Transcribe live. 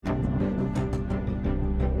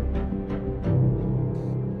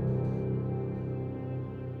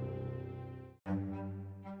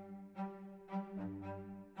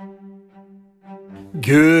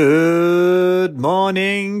Good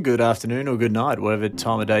morning, good afternoon, or good night, whatever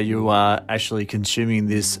time of day you are actually consuming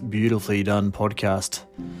this beautifully done podcast.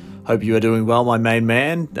 Hope you are doing well, my main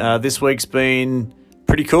man. This week's been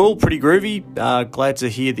pretty cool, pretty groovy. Glad to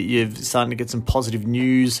hear that you've starting to get some positive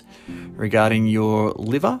news regarding your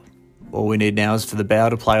liver. All we need now is for the bowel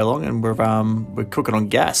to play along, and we're cooking on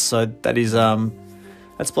gas. So that is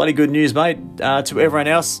that's bloody good news, mate. To everyone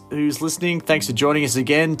else who's listening, thanks for joining us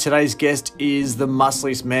again. Today's guest is the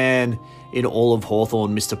muscliest man in all of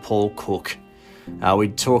Hawthorn, Mr. Paul Cook. We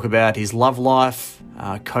talk about his love life,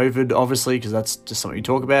 COVID, obviously, because that's just something we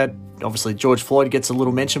talk about. Obviously, George Floyd gets a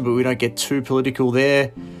little mention, but we don't get too political there,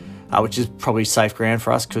 which is probably safe ground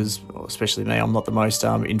for us because, especially me, I'm not the most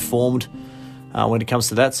informed when it comes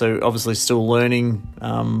to that. So obviously still learning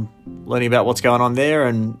about what's going on there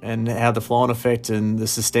and how the flow-on effect and the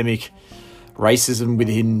systemic racism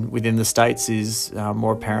within the States is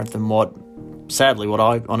more apparent than what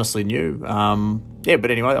I honestly knew.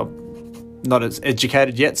 But anyway, I'm not as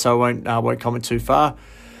educated yet, so I won't comment too far.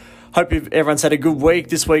 Hope everyone's had a good week.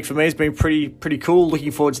 This week for me has been pretty cool.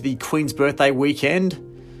 Looking forward to the Queen's birthday weekend.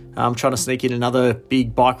 I'm trying to sneak in another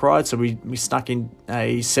big bike ride. So we snuck in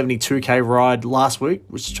a 72k ride last week,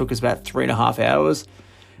 which took us about 3.5 hours.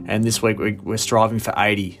 And this week we're striving for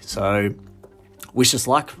 80. So wish us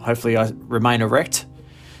luck. Hopefully I remain erect,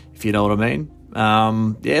 if you know what I mean.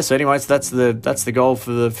 So anyways, that's the goal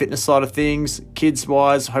for the fitness side of things. Kids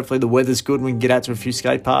wise, hopefully the weather's good and we can get out to a few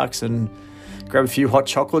skate parks and grab a few hot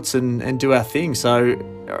chocolates and do our thing. So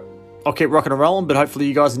I'll keep rocking and rolling, but hopefully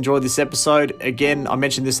you guys enjoyed this episode. Again, I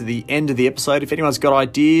mentioned this at the end of the episode. If anyone's got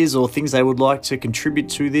ideas or things they would like to contribute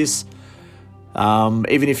to this,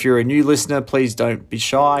 even if you're a new listener, please don't be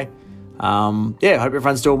shy. Hope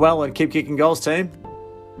everyone's doing well and keep kicking goals, team.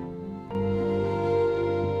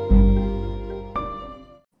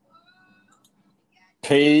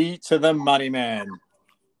 P to the money man.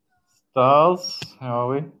 Styles, how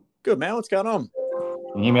are we? Good, man. What's going on?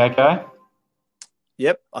 Can you hear me okay?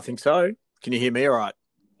 Yep, I think so. Can you hear me all right?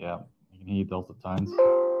 Yeah, I can hear your dulcet tones.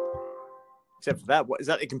 Except for that, is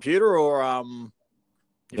that the computer or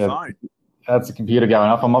your phone? That's the computer going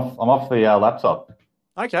off. I'm off the laptop.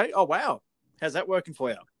 Okay. Oh, wow. How's that working for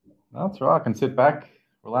you? That's right. I can sit back,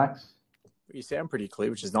 relax. You sound pretty clear,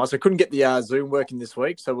 which is nice. I couldn't get the Zoom working this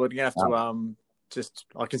week, so we're going to have to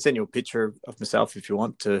I can send you a picture of myself if you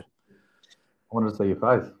want to. I wanted to see your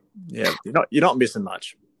face. Yeah, you're not missing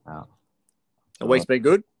much. No. The week's been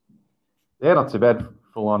good? Yeah, not too bad.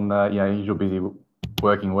 Full on, usual busy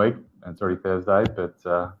working week. And it's already Thursday, but,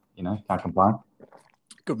 can't complain.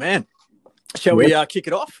 Good man. Shall we kick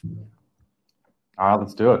it off? All right,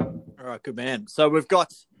 let's do it. All right, good man. So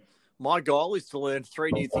my goal is to learn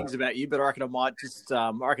 3 new things about you, but I reckon I might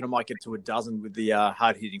get to a dozen with the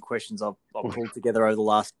hard-hitting questions I've pulled together over the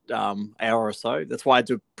last hour or so. That's why I had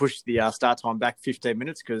to push the start time back 15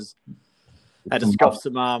 minutes because I had to scoff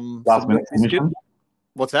some last-minute submissions.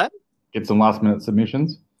 What's that? Get some last-minute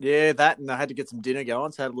submissions. Yeah, that, and I had to get some dinner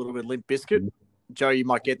going, so I had a little bit of Limp Biscuit. Joe, you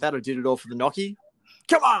might get that. I did it all for the Gnocchi.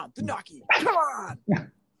 Come on, the Gnocchi. Come on.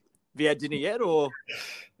 Have you had dinner yet, or?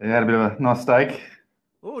 Yeah, had a bit of a nice steak.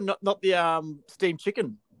 Oh, not the steamed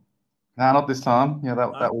chicken. No, not this time. Yeah,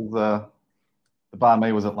 that was the bar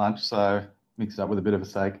me was at lunch, so mixed up with a bit of a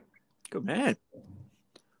steak. Good man.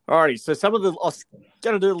 Alrighty, so I'm going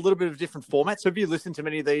to do a little bit of different formats. So have you listened to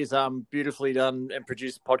many of these beautifully done and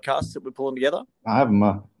produced podcasts that we're pulling together? I have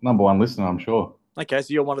them number one listener, I'm sure. Okay,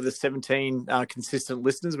 so you're one of the 17 consistent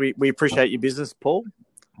listeners. We appreciate your business, Paul.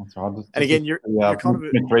 That's right. And again, you're kind of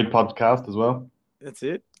Mitch Reed podcast as well. That's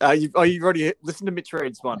it. You've already listened to Mitch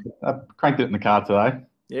Reed's one. I cranked it in the car today.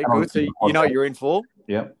 Yeah, good. So you know what you're in for.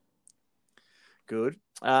 Yep. Good.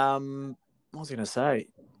 What was I going to say?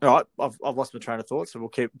 All right, I've lost my train of thought, so we'll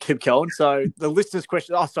keep going. So the listeners'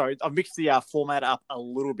 question. Oh, sorry, I've mixed the format up a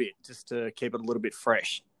little bit just to keep it a little bit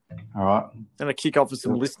fresh. All right. I'm going to kick off with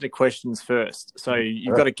some listener questions first. So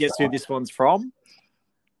you've got to guess who this one's from.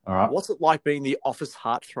 All right. What's it like being the office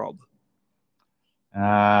heartthrob?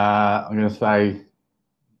 I'm going to say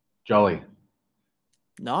Jolly.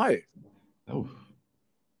 No. Oh.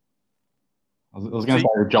 I was going to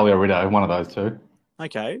say Jolly or Rideau, one of those two.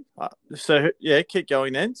 Okay. Keep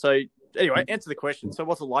going then. So anyway, answer the question. So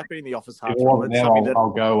what's it like being the office heartthrob? I'll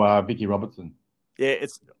go Vicky Robertson. Yeah,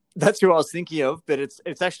 that's who I was thinking of, but it's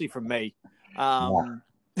actually from me.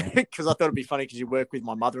 Because I thought it'd be funny because you work with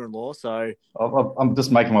my mother-in-law. So I'm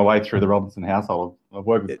just making my way through the Robertson household. I've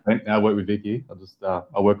worked with Clint, now I work with Vicky.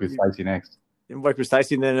 I'll work with Stacey next. And work with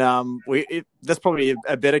Stacey, and then that's probably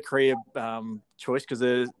a better career choice because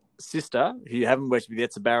sister, who you haven't worked with yet,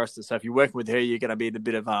 is a barrister. So if you're working with her, you're going to be in a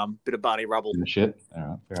bit of Barney rubble. In the shit. All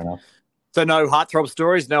right, fair enough. So no heartthrob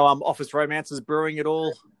stories, no office romances brewing at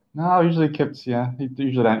all. No, I usually kept, you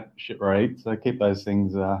usually don't shit where I eat, so I keep those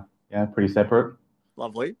things, pretty separate.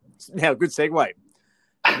 Lovely. Now, good segue.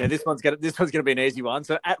 Now, this one's gonna be an easy one.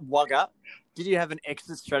 So at Wagga, did you have an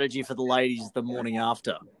exit strategy for the ladies the morning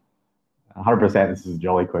after? 100%. This is a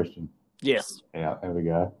jolly question. Yes. Yeah, there we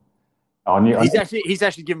go. He's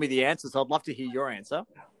actually given me the answer, so I'd love to hear your answer.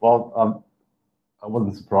 Well, I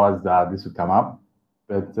wasn't surprised this would come up,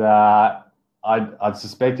 but I'd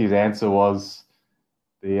suspect his answer was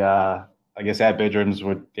I guess our bedrooms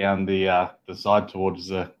were down the side towards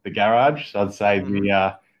the garage. So I'd say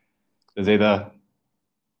there's either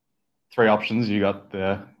three options. You got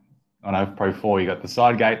probably four. You got the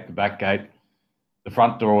side gate, the back gate, the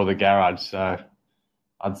front door, or the garage. So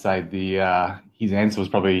I'd say his answer was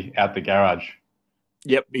probably out the garage.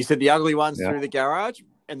 Yep, he said the ugly ones through the garage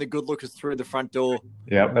and the good lookers through the front door.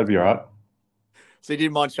 Yeah, that'd be all right. So you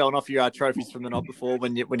didn't mind showing off your trophies from the night before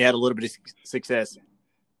when you had a little bit of success.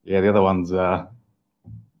 Yeah, the other ones go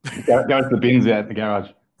to the bins out in the garage.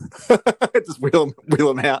 Just wheel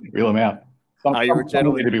them out. Wheel them out. Some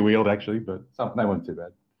gentleman need to be wheeled actually, but they weren't too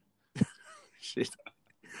bad. Shit.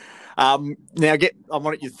 Now I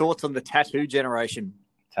want your thoughts on the tattoo generation.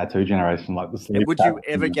 Tattoo generation, like the sleeve. Would you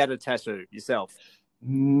ever get a tattoo yourself? I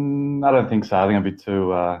don't think so. I think I'd be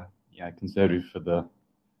too conservative for the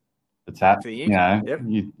tat.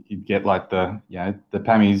 You'd get like the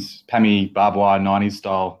Pammy barbed wire 90s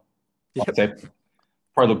style concept.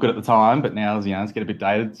 Probably look good at the time, but now it's get a bit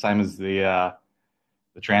dated. Same as the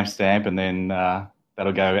tramp stamp, and then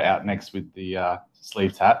that'll go out next with the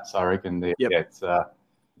sleeve tat. So I reckon it's.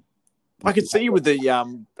 I could see you with the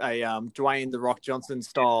Dwayne the Rock Johnson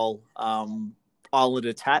style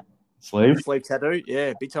Islander sleeve tattoo.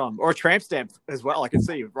 Yeah, big time. Or a tramp stamp as well. I could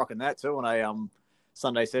see you rocking that too on a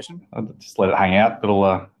Sunday session. I'll just let it hang out.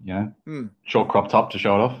 Little short crop top to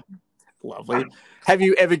show it off. Lovely. Have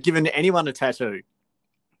you ever given anyone a tattoo?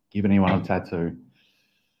 Given anyone a tattoo?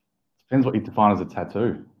 Depends what you define as a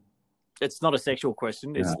tattoo. It's not a sexual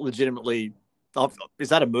question. It's legitimately. Is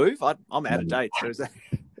that a move? I'm out of date. So is that?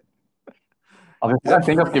 I don't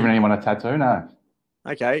think I've given anyone a tattoo. No.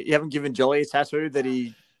 Okay, you haven't given Jolly a tattoo that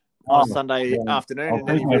he on a Sunday afternoon, and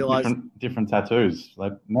then he realised different tattoos.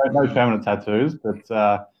 Like no permanent tattoos, but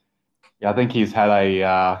I think he's had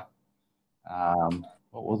a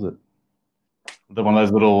what was it? One of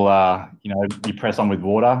those little you press on with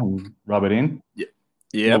water and rub it in.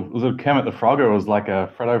 Yeah. Was it Kermit the Frog, or it was like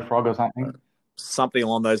a Freddo Frog or something? Something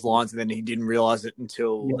along those lines, and then he didn't realise it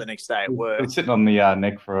until the next day at work. It was sitting on the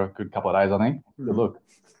neck for a good couple of days, I think. Good look.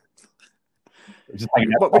 Just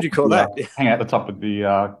what would you call that? Hang out the top of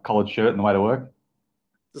the collared shirt on the way to work.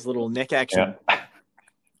 Just a little neck action. Yeah.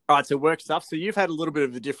 All right, so work stuff. So you've had a little bit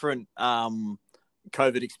of a different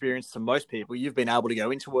COVID experience to most people. You've been able to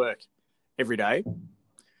go into work every day.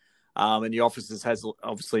 And the offices has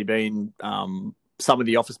obviously been, some of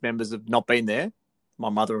the office members have not been there, my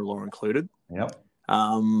mother-in-law included. Yep.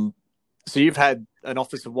 So you've had an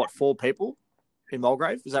office of 4 people in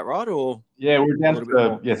Mulgrave, is that right? Or we're down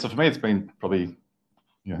to so for me it's been probably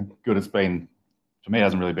good. It's been, for me, it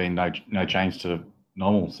hasn't really been no change to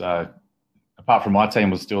normal. So apart from my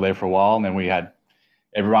team was still there for a while, and then we had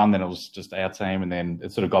everyone, then it was just our team, and then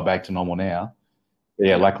it sort of got back to normal now.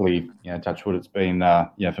 But luckily, touch wood, it's been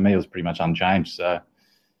for me it was pretty much unchanged. So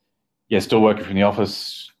still working from the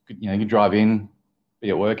office. You can drive in, be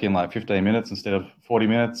at work in like 15 minutes instead of 40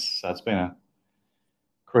 minutes. So it's been a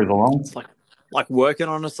cruise along. It's like working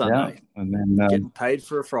on a Sunday, and then getting paid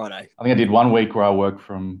for a Friday. I think I did 1 week where I worked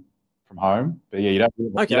from home, but you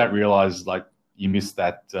don't realize like you miss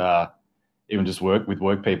that even just work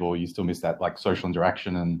people. You still miss that like social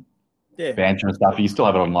interaction and banter and stuff. You still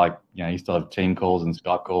have it on you still have team calls and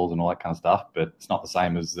Skype calls and all that kind of stuff, but it's not the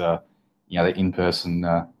same as the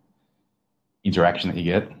in-person interaction that you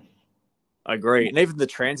get. I agree, and even the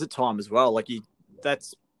transit time as well.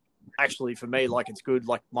 That's actually for me, it's good.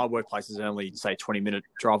 Like my workplace is only say 20-minute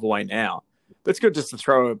drive away now, but it's good just to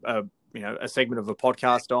throw a segment of a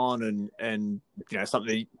podcast on and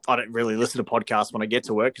something. I don't really listen to podcasts when I get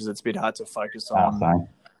to work because it's a bit hard to focus on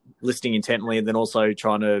listening intently, and then also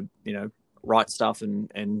trying to write stuff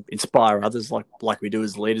and inspire others like we do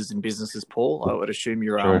as leaders in businesses. Paul, I would assume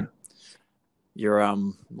you're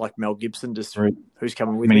like Mel Gibson, just who's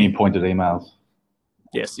coming with many me. Pointed emails.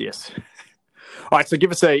 Yes. All right, so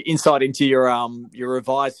give us an insight into your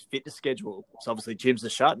revised fitness schedule. So obviously gyms are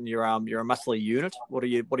shut, and you're a muscly unit. What are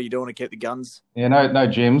you doing to keep the guns? Yeah, no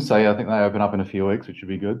gyms. So I think they open up in a few weeks, which should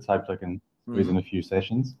be good. So hopefully I can squeeze in a few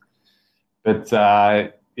sessions. But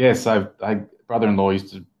yeah, so my brother-in-law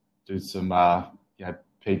used to do some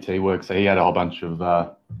PT work, so he had a whole bunch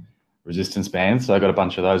of resistance bands. So I got a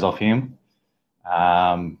bunch of those off him.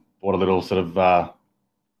 Bought a little sort of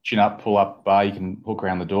chin-up, pull-up bar you can hook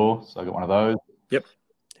around the door. So I got one of those. Yep.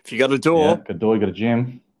 If you got a door, Yeah, got a door, you got a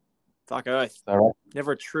gym. fuck oath. So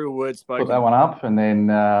Never a true word spoken. put that one up, and then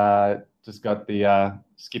just got the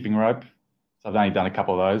skipping rope. So I've only done a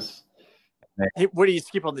couple of those. Where do you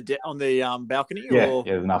skip on the balcony? Yeah, Or?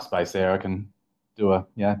 yeah, there's enough space there. I can do a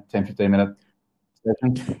 10, 15 minute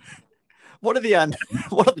session. What do the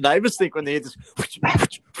neighbours think when they hear this?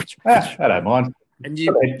 I don't mind. And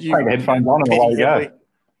you take the headphones on and away you go.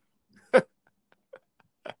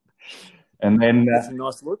 And then some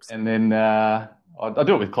nice looks. And then I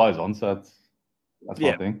do it with clothes on, so that's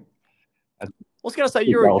one thing. I was going to say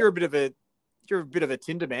you're a bit of a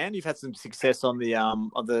Tinder man. You've had some success on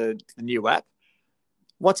the new app.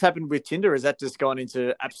 What's happened with Tinder? Is that just gone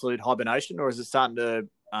into absolute hibernation, or is it starting to,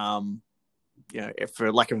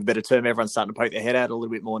 for lack of a better term, everyone's starting to poke their head out a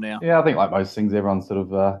little bit more now? Yeah, I think like most things, everyone's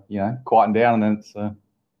sort of quieting down, and then it's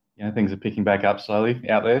things are picking back up slowly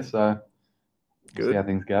out there. So we'll see how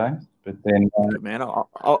things go. But then, good, man,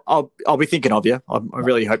 I'll be thinking of you. I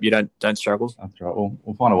really hope you don't struggle. That's right.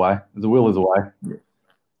 We'll find a way. There's a will, there's a way. Yeah.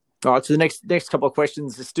 All right, so the next couple of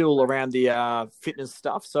questions are still around the fitness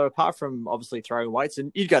stuff. So apart from obviously throwing weights,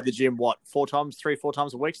 and you'd go to the gym, what, 4 times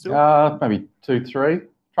a week still? Maybe 2, 3.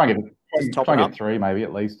 Try and get 3 maybe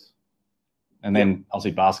at least. And then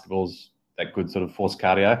obviously basketball's that good sort of force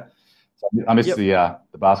cardio. So I miss the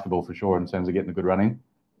basketball for sure in terms of getting a good run in.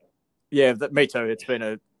 Yeah, me too. It's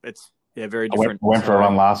very different. I went for a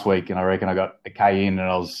run last week, and I reckon I got a K in, and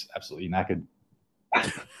I was absolutely knackered.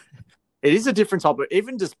 It is a different type of,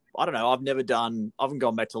 even just, I don't know, I haven't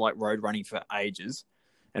gone back to like road running for ages,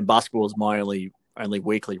 and basketball is my only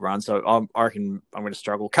weekly run. So I reckon I'm going to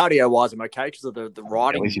struggle. Cardio wise, I'm okay because of the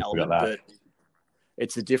riding element, but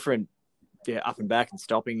it's a different, up and back and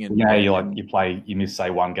stopping. And you miss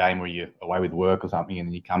say one game where you're away with work or something, and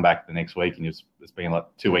then you come back the next week and it's been like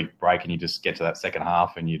 2-week break, and you just get to that second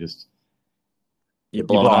half and you're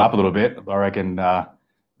blowing up a little bit. I reckon,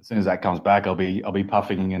 as soon as that comes back, I'll be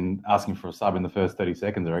puffing and asking for a sub in the first 30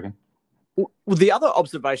 seconds, I reckon. Well, the other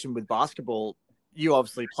observation with basketball, you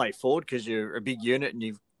obviously play forward because you're a big unit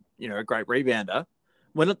and you're a great rebounder.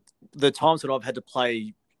 The times when I've had to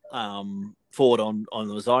play forward on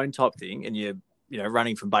the zone type thing, and you're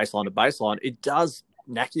running from baseline to baseline, it does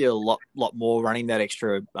knack you a lot more running that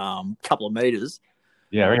extra couple of meters.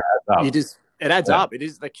 Yeah, it adds up. It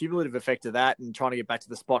is the cumulative effect of that, and trying to get back to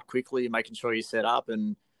the spot quickly and making sure you set up.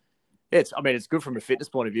 And it's good from a fitness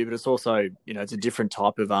point of view, but it's also, it's a different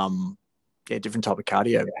type of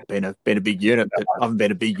cardio. Being a big unit, but I haven't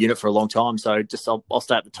been a big unit for a long time, so I'll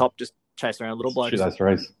stay at the top, just chase around little blokes. Shoot those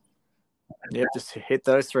threes. Yeah, just hit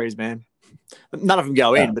those threes, man. None of them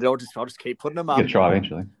go in, but I'll just keep putting them up. You try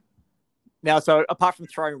eventually. Now, so apart from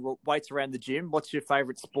throwing weights around the gym, what's your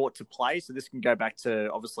favourite sport to play? So this can go back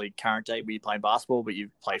to obviously current day where you're playing basketball, but you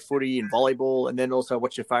play footy and volleyball, and then also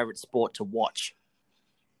what's your favourite sport to watch?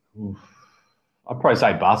 Oof. I'd probably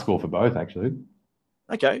say basketball for both, actually.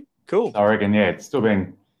 Okay, cool. I reckon, it's still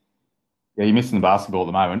been, you're missing the basketball at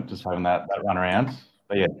the moment, just having that run around.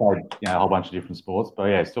 But played a whole bunch of different sports.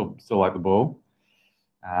 But still like the ball.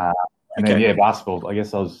 Then basketball. I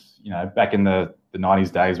guess I was back in the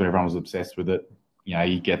 90s days when everyone was obsessed with it.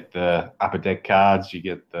 You get the Upper Deck cards, you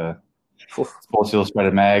get the Sports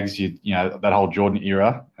Illustrated mags, that whole Jordan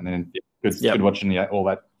era, and then good watching all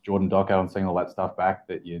that Jordan doco and seeing all that stuff back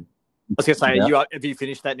that you. I was going to say, have you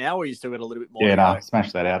finished that now, or you still got a little bit more? Yeah, I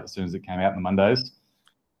smashed that out as soon as it came out on the Mondays.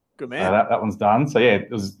 Good man. So that one's done. So it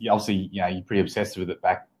was obviously you're pretty obsessed with it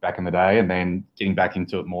back in the day, and then getting back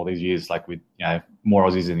into it more these years, like with more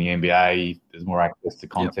Aussies in the NBA, there's more access to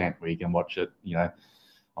content where you can watch it,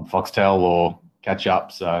 on Foxtel or catch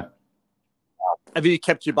up. So, have you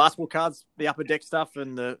kept your basketball cards, the Upper Deck stuff,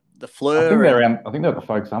 and the Fleur? I think they're around. I think they're at the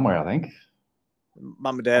folk somewhere. I think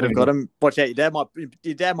Mum and Dad have got them. Watch out, your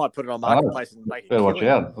dad might put it on Marketplace and make it. Better watch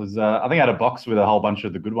out. It was, I think I had a box with a whole bunch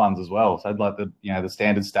of the good ones as well. So I had like the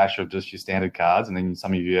standard stash of just your standard cards, and then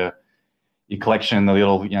some of your collection, the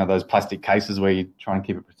little those plastic cases where you try and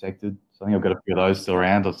keep it protected. So I think I've got a few of those still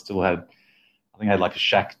around. I had like a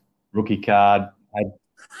Shaq rookie card.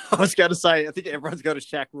 I was going to say, I think everyone's got a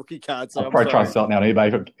Shaq rookie card. So I'll probably try and sell it now on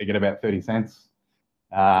eBay for get about 30 cents.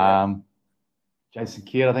 Jason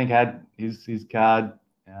Kidd, I think, had his card.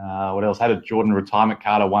 What else? Had a Jordan retirement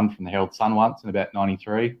card I won from the Herald Sun once in about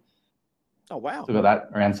 93. Oh, wow. Still got that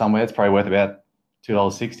around somewhere. It's probably worth about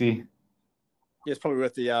 $2.60. Yeah, it's probably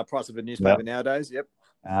worth the price of a newspaper nowadays. Yep.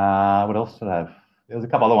 What else did I have? There was a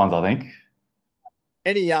couple other ones, I think.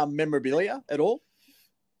 Any memorabilia at all?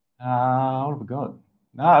 What have I got?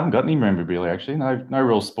 No, I haven't got any memorabilia actually. No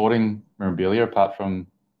real sporting memorabilia apart from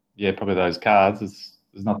probably those cards.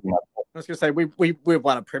 There's nothing like that. I was going to say we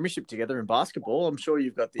won a premiership together in basketball. I'm sure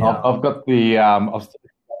you've got the I've got I've still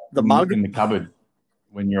the mug in the cupboard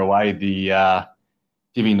when you're away. The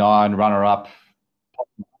Divi 9 runner up.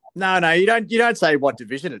 No, you don't say what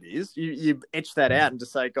division it is. You etch that out and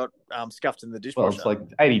just say it got scuffed in the dishwasher. Well, it's like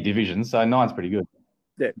 80 divisions, so 9's pretty good.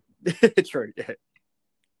 Yeah, true. Yeah.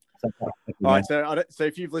 All right. So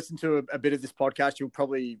if you've listened to a bit of this podcast, you'll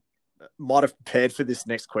probably might have prepared for this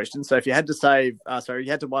next question. So if you had to save, I'll start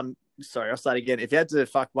again. If you had to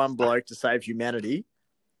fuck one bloke to save humanity,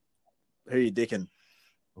 who are you dicking?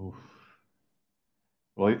 Oof.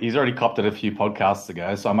 Well, he's already copped it a few podcasts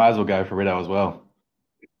ago, so I might as well go for Rido as well.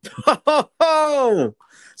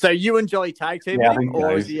 So you and Jolly tag team him,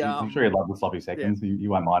 or is he? I'm sure he'd love the sloppy seconds. Yeah. You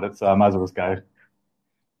won't mind it, so I might as well just go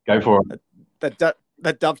for it.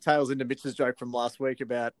 That dovetails into Mitch's joke from last week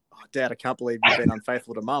about, Dad, I can't believe you've been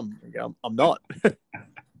unfaithful to Mum. I'm not.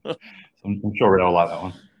 I'm sure Rido will like that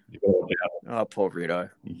one. Oh, poor Rido.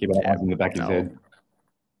 You keep it in the back of his head.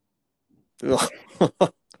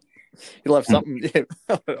 He'll have something. Yeah.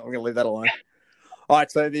 I'm going to leave that alone. All right,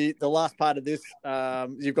 so the last part of this,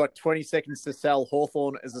 you've got 20 seconds to sell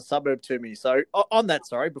Hawthorn as a suburb to me. So on that,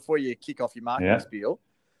 before you kick off your marketing spiel,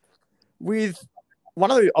 with one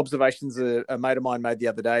of the observations a mate of mine made the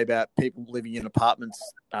other day about people living in apartments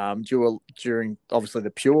during obviously the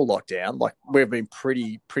pure lockdown, like we've been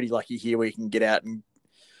pretty lucky here where you can get out and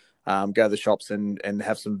go to the shops and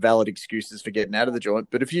have some valid excuses for getting out of the joint.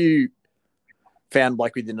 But if you found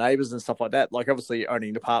like with your neighbours and stuff like that, like obviously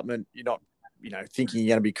owning an apartment, you're not thinking you're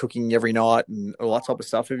going to be cooking every night and all that type of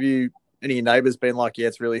stuff. Have you, any of your neighbours been like,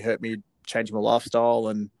 it's really hurt me changing my lifestyle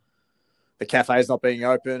and the cafes not being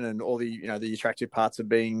open and all the, the attractive parts of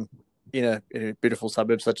being in a beautiful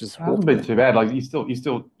suburb such as Hawthorn? It hasn't been too bad. Like you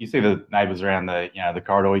see the neighbours around the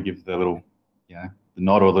corridor, you give the little, the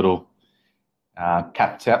nod or a little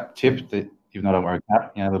cap tip that even though I don't wear a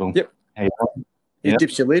cap, little. Yep. It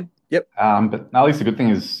dips your lid. Yep. But no, at least the good thing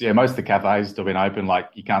is, most of the cafes still been open. Like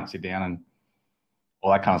you can't sit down and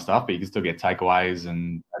all that kind of stuff, but you can still get takeaways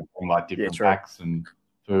and like different packs and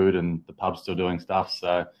food, and the pub's still doing stuff.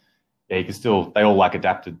 So you can still, they all like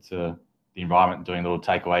adapted to the environment and doing a little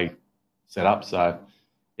takeaway setup. So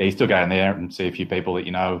you still go in there and see a few people that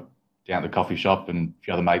down at the coffee shop and a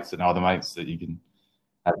few other mates that know other mates that you can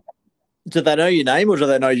have. Do they know your name or do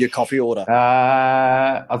they know your coffee order?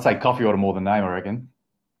 I'd say coffee order more than name, I reckon.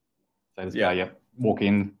 So just walk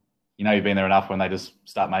in, you've been there enough when they just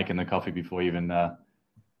start making the coffee before you even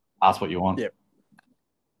ask what you want. Yep.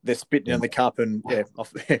 They're spitting in the cup and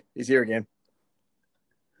he's here again.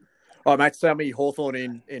 All right, mate, tell me Hawthorn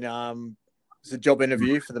in it's a job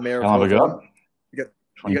interview for the mayor of Hawthorn.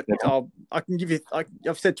 I can give you,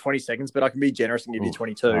 I've said 20 seconds, but I can be generous and give you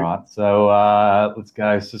 22. All right, so let's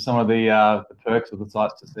go. So some of the perks of the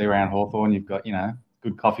sites to see around Hawthorn, you've got,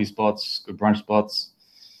 good coffee spots, good brunch spots.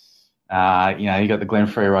 You got the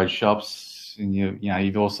Glenferrie Road shops, and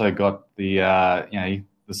you've also got the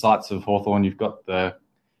sites of Hawthorn. You've got the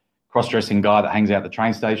cross-dressing guy that hangs out at the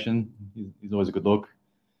train station. He's always a good look.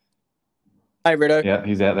 Hey, Rido. Yeah,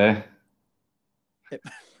 he's out there. Yep.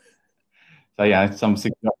 So some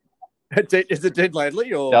six. Is it Dean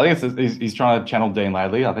Ladley or? Yeah, I think he's trying to channel Dean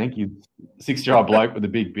Ladley. I think he's a 60-year-old bloke with a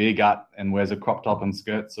big beer gut and wears a crop top and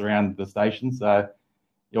skirts around the station. So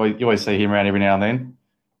you always see him around every now and then.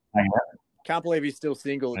 Can't believe he's still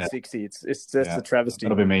single at 60. It's just a travesty.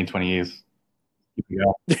 That'll be me in 20 years.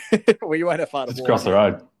 Well, you won't have far to just cross the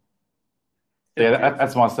road. Yeah,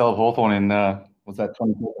 that's myself, Hawthorn, in, what's that,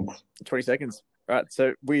 20 seconds? 20 seconds. Right,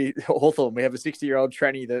 so Hawthorn, we have a 60-year-old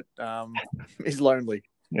tranny that is lonely.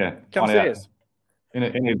 Yeah. Come see us.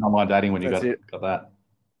 In his online dating when you got that.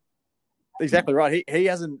 Exactly right. He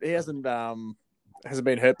hasn't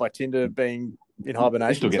been hurt by Tinder being in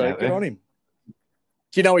hibernation, so good on him.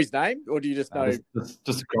 Do you know his name, or do you just know?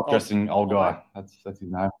 Just a cross-dressing old guy. That's his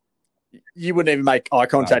name. You wouldn't even make eye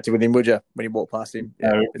contact with him, would you, when you walk past him?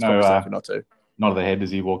 Yeah, it's not to. Nod of the head as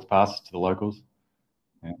he walks past to the locals.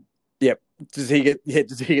 Yeah. Yep. Does he get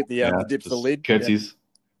the dips of the lid? Curtsies.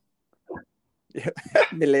 Yeah.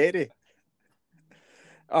 Milady.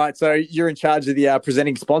 All right, so you're in charge of the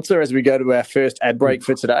presenting sponsor as we go to our first ad break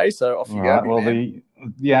for today. So off you go. Right, well,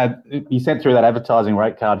 you sent through that advertising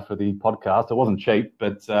rate card for the podcast. It wasn't cheap,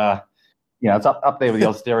 but it's up there with the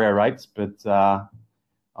Austereo rates. But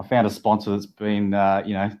I found a sponsor that's been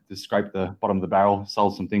just scraped the bottom of the barrel,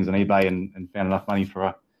 sold some things on eBay, and found enough money for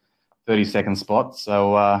a 30-second spot.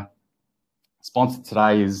 So sponsor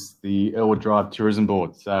today is the Elwood Drive Tourism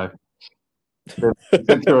Board. So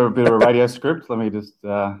sent through a bit of a radio script. Let me just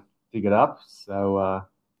dig it up. So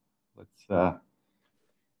let's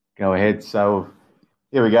go ahead. So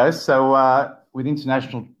here we go. So with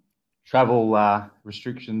international travel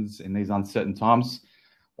restrictions in these uncertain times,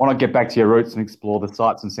 why not get back to your roots and explore the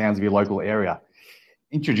sights and sounds of your local area?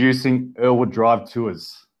 Introducing Elwood Drive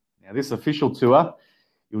Tours. Now, this official tour,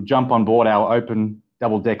 you'll jump on board our open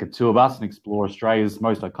double-decker tour bus and explore Australia's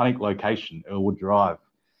most iconic location, Elwood Drive.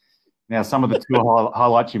 Now, some of the tour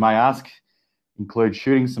highlights you may ask include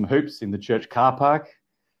shooting some hoops in the church car park,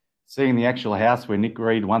 seeing the actual house where Nick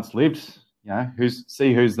Reed once lived,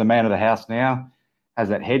 see who's the man of the house now, has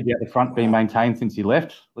that hedge out the front been maintained since he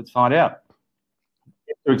left? Let's find out.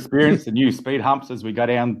 Get to experience the new speed humps as we go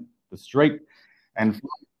down the street. And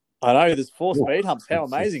I know, there's 4 speed humps. How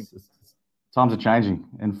amazing. Times are changing.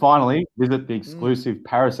 And finally, visit the exclusive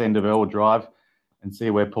Paris end of Elwood Drive and see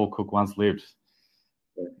where Paul Cook once lived.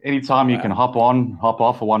 Anytime you can hop on, hop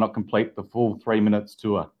off, or why not complete the full 3 minutes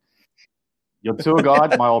tour. Your tour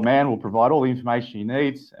guide, my old man, will provide all the information you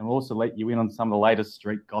need and will also let you in on some of the latest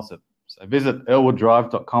street gossip. So visit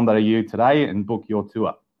elwooddrive.com.au today and book your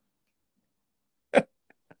tour.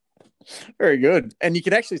 Very good. And you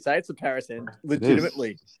can actually say it's a Paris end,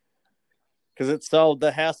 legitimately. Because it's sold,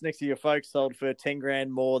 the house next to your folks sold for 10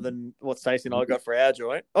 grand more than what Stacey and I got for our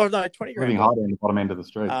joint. Oh, no, 20 grand. Living high down the bottom end of the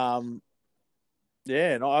street.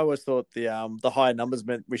 Yeah, and I always thought the higher numbers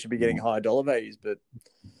meant we should be getting higher dollar values, but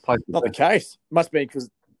not the Place. case. Must be because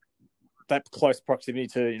that close proximity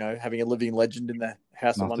to, having a living legend in the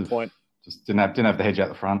house at one point. Just didn't have the hedge out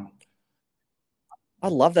the front. I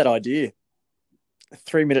love that idea. A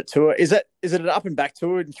 3-minute tour. Is it an up and back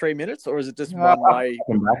tour in 3 minutes, or is it just one way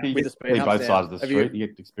You with get the to speed see humps both sides of the street. You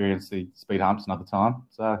get to experience the speed humps another time.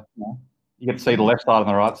 So you get to see the left side and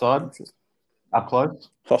the right side up close.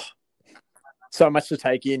 Oh, so much to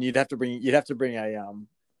take in. You'd have to bring a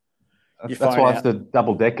That's why it's the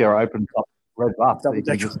double decker open top red bus. So you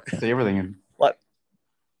can Double-decker. just see everything. And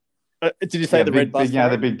did you say the red bus?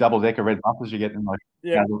 the big double decker red buses you get in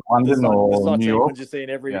London the or New York. ones you see in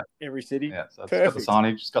every city. Yeah, so it's got the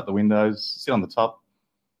signage, it's got the windows, sit on the top.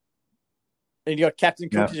 And you got Captain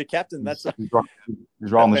Cook as your captain. That's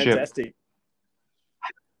He's rolling the ship. fantastic.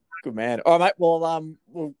 Good man. All right, mate. Well,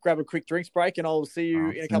 we'll grab a quick drinks break, and I'll see you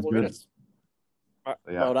in a couple of minutes. All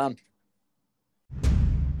right, well done.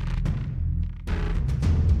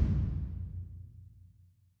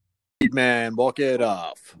 Man, walk it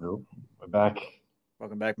off. We're back.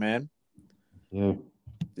 Welcome back, man. Yeah.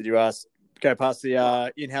 Did you go past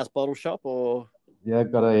the in-house bottle shop, or? Yeah,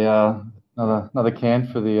 got another can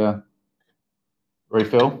for the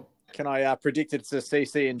refill. Can I predict it's a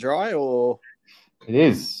CC and dry, or? It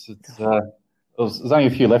is. There's only a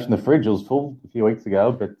few left in the fridge. It was full a few weeks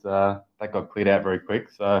ago, but that got cleared out very quick.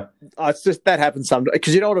 So it's just that happens sometimes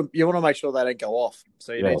because you want to make sure they don't go off,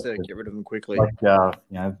 so you need to get rid of them quickly. Like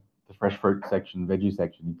the fresh fruit section, veggie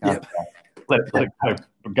section, you can't let it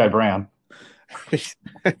go brown.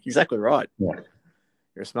 Exactly right. Yeah,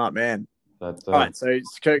 you're a smart man. But, all right, so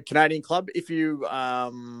Canadian Club. If you do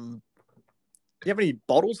you have any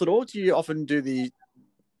bottles at all? Do you often do the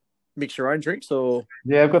mix your own drinks, or?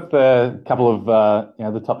 Yeah, I've got the couple of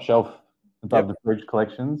the top shelf above the fridge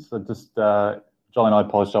collections. So just Jolly and I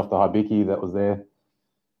polished off the Hibiki that was there.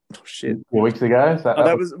 Oh shit! A few weeks ago. So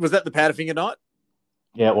was that the Powderfinger night?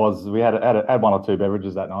 Yeah, it was. We had one or two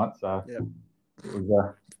beverages that night. So it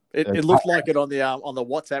was. It looked like it on the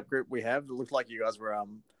WhatsApp group we have. It looked like you guys were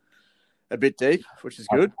a bit deep, which is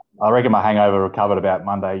good. I reckon my hangover recovered about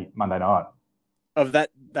Monday night. Of that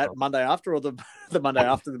Monday after, or the Monday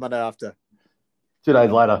after the Monday after? 2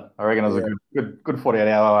 days later, I reckon it was a good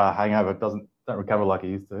 48-hour hangover. Don't recover like it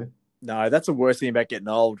used to. No, that's the worst thing about getting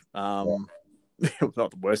old. Not the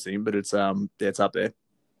worst thing, but it's it's up there.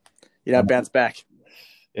 You don't bounce back.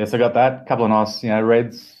 Yeah, so I got that. A couple of nice,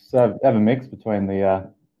 reds. So have a mix between the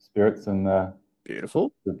spirits and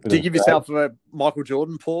beautiful. Do you give yourself a Michael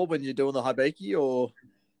Jordan pour when you're doing the Hibiki, or?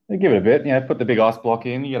 Yeah, give it a bit. Put the big ice block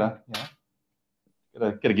in. You gotta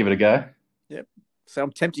give it a go. Yep. So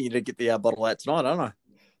I'm tempting you to get the bottle out tonight, aren't I?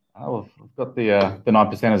 Oh, I've got the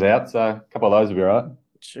 9%ers out, so a couple of those will be all right.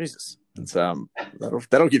 Jesus, it's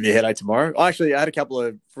that'll give you a headache tomorrow. I had a couple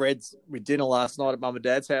of reds with dinner last night at Mum and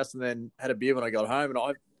Dad's house, and then had a beer when I got home. And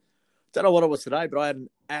I don't know what it was today, but I had an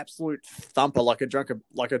absolute thumper. Like I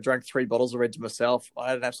drank 3 bottles of reds myself. I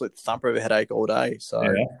had an absolute thumper of a headache all day. So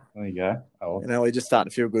there you go. Oh, well. We're just starting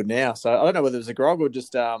to feel good now. So I don't know whether it was a grog or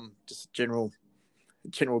just general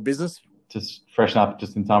business. Just freshen up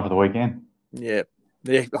just in time for the weekend. Yeah.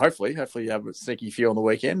 Yeah, hopefully you have a sneaky few on the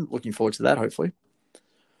weekend. Looking forward to that. Hopefully.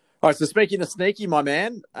 All right. So speaking of sneaky, my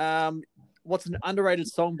man, what's an underrated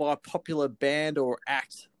song by a popular band or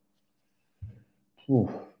act? Ooh,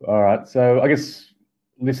 all right. So I guess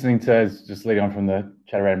listening to just leading on from the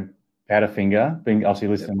chat around Powderfinger, being obviously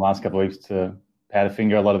Yep. listening the last couple of weeks to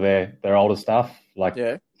Powderfinger, a lot of their older stuff, like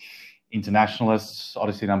Yeah. Internationalists,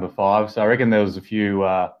 Odyssey Number Five. So I reckon there was a few.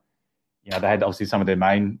 They had obviously some of their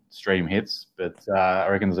mainstream hits, but I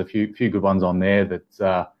reckon there's a few good ones on there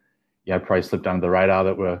that probably slipped under the radar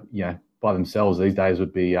that were by themselves these days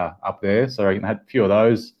would be up there. So I reckon I had a few of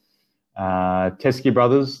those. Teskey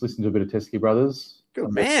Brothers, listen to a bit of Teskey Brothers.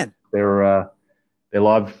 Good man. Their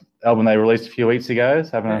live album they released a few weeks ago. It's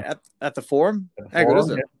having At the forum. at the How good is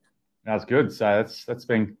forum. it? Yeah, that's good. So that's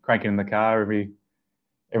been cranking in the car every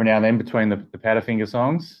now and then between the Powderfinger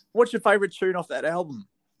songs. What's your favourite tune off that album?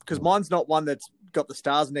 Because mine's not one that's got the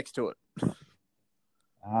stars next to it.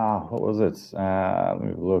 What was it? Let me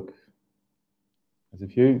have a look. There's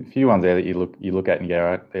a few ones there that you look at and go,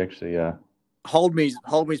 right, they actually Hold Me's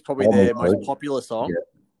probably Hold Me, their most sorry. popular song, Yeah.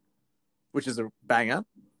 which is a banger.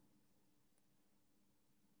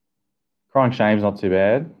 Crying Shame's not too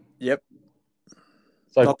bad. Yep.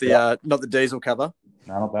 So Not the Diesel cover.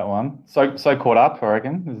 no, not that one. So Caught Up, I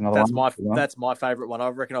reckon. There's another one. That's my favourite one. I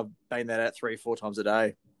reckon I've banged that out 3-4 times a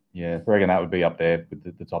day. Yeah, I reckon that would be up there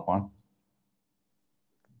with the top one.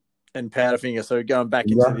 And Powderfinger. So going back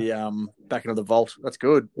Yeah. into the vault. That's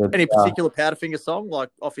good. But, Any particular Powderfinger song like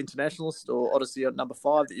off Internationalist or Odyssey at number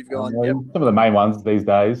 5 that you've gone? Yep. Some of the main ones these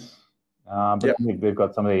days. But Yep. they've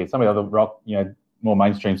got some of the other rock, more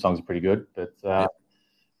mainstream songs are pretty good. But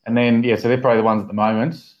and then so they're probably the ones at the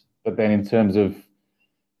moment. But then in terms of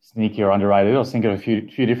sneaky or underrated, I was thinking of a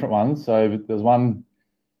few different ones. So there's one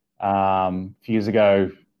a few years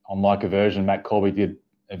ago on Like a Version, Matt Corby did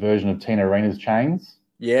a version of Tina Arena's Chains.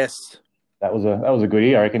 Yes. That was a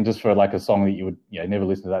goodie, I reckon, just for like a song that you would never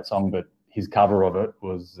listen to that song, but his cover of it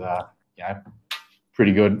was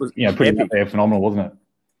pretty good. Pretty epic. out there, phenomenal, wasn't it?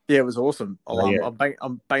 Yeah, it was awesome. Yeah.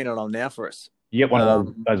 I'm banging it on now for us. You get one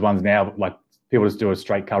of those ones now, like people just do a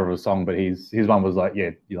straight cover of a song, but his one was like,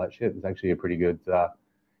 you're like, shit, it's actually a pretty good,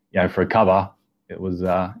 for a cover, it was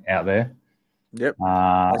out there. Yep.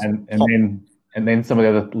 And then some of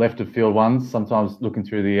the other left of field ones, sometimes looking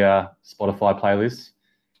through the Spotify playlists.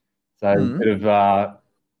 So a bit of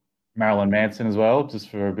Marilyn Manson as well, just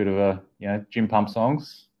for a bit of a gym pump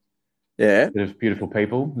songs. Yeah. A bit of Beautiful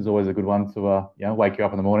People is always a good one to wake you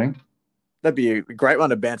up in the morning. That'd be a great one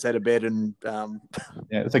to bounce out of bed and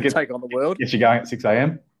it's like take on the world. Get you going at 6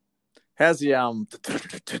 a.m. How's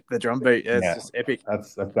the drum beat? Yeah, it's just epic.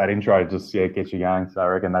 That's that intro just gets you going. So I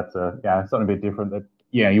reckon that's something a bit different that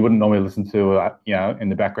you wouldn't normally listen to in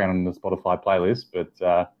the background on the Spotify playlist,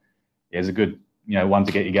 but it's a good one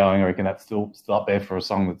to get you going. I reckon that's still up there for a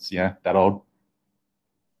song that's that old.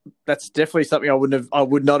 That's definitely something I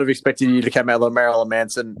would not have expected you to come out with a Marilyn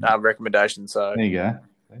Manson recommendation. So there you go,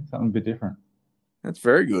 something a bit different. That's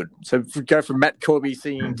very good. So go from Matt Corby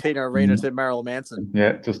singing Tina Arena to Marilyn Manson.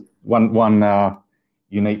 Yeah, just one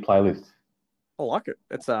unique playlist. I like it.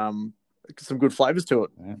 It's some good flavors to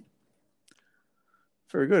it. Yeah.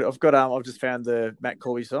 Very good. I've just found the Matt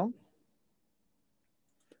Corby song.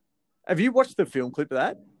 Have you watched the film clip of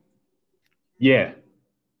that? Yeah.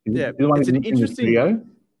 Yeah. The one It's an in the interesting. studio?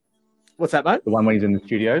 What's that, mate? The one where he's in the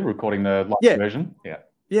studio recording the live version? Yeah.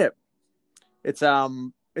 Yeah. It's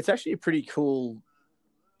actually a pretty cool.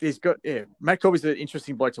 Matt Corby's an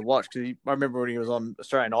interesting bloke to watch because I remember when he was on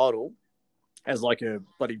Australian Idol as like a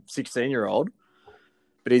bloody 16-year-old.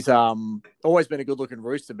 But he's always been a good-looking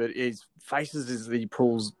rooster. But his faces as he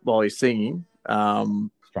pulls while he's singing,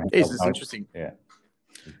 he's just interesting. Yeah,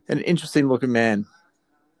 an interesting-looking man.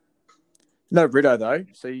 No Rido though.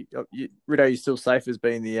 So Rido, you're still safe as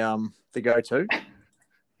being the go-to.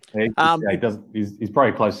 Yeah, he does. He's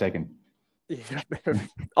probably a close second. Yeah,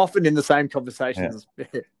 often in the same conversations.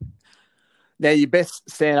 Yeah. Now, your best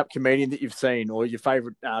stand-up comedian that you've seen, or your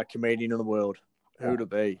favourite comedian in the world, who would it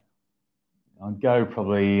be? I'd go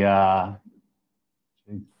probably. I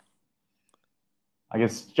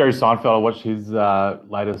guess Jerry Seinfeld. I watched his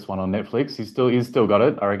latest one on Netflix. He's still got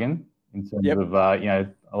it, I reckon. In terms of I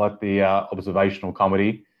like the observational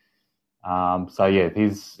comedy. So yeah,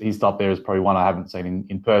 he's up there as probably one I haven't seen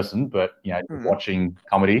in person, but watching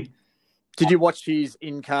comedy. Did you watch his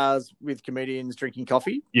In Cars with Comedians Drinking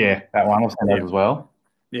Coffee? Yeah, that one. I've seen that as well.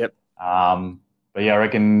 Yep. But yeah, I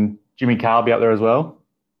reckon Jimmy Carr will be up there as well.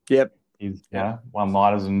 Yep. He's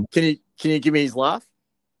one-liners and. Can you give me his laugh?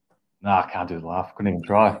 No, I can't do the laugh. Couldn't even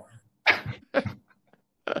try. It's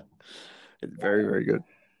very, very good.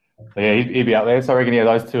 So yeah, he'd be up there. So I reckon, yeah,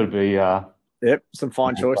 those two would be Yep, some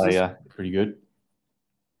fine choices. pretty good.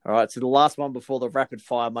 All right, so the last one before the rapid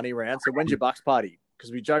fire money round. So when's your Bucks party?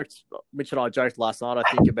 Because Mitch and I joked last night, I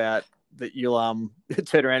think, about that you'll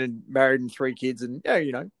turn around and married and 3 kids, and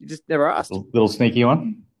you just never asked. Little sneaky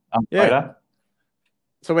one. Yeah. Later.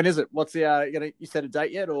 So when is it? What's the you set a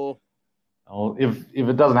date yet, or? Well, if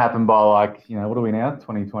it doesn't happen by what are we now?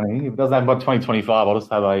 2020. If it doesn't happen by 2025, I'll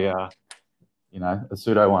just have a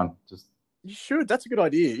pseudo one. Just You should. That's a good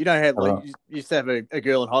idea. You know how you used to have a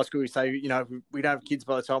girl in high school. You say, if we don't have kids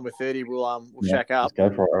by the time we're 30, we'll shack up. Just go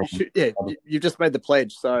for it. You've just made the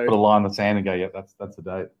pledge. So put a line in the sand and go. Yep, that's the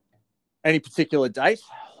date. Any particular date?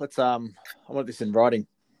 Let's I want this in writing.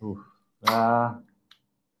 We'll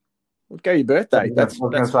go your birthday. I was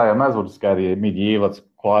going to say I might as well just go the mid-year. Let's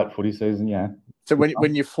quiet footy season. Yeah. So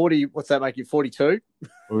when you're 40, what's that make you? 42? What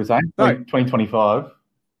were we saying? No. 2025.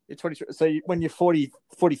 You're 23. So when you're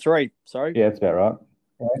 43, sorry. Yeah, that's about right.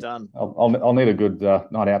 Yeah. Done. I'll need a good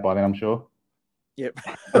night out by then, I'm sure. Yep.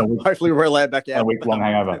 Hopefully we're allowed back out. A week-long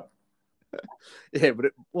hangover. Yeah,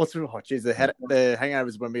 but the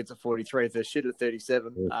hangovers when we get to 43. If they're shit at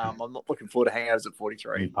 37, I'm not looking forward to hangovers at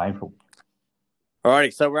 43. It's painful.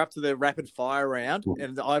 Alrighty, so we're up to the rapid fire round,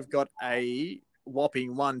 and I've got a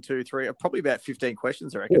whopping 1, 2, 3, probably about 15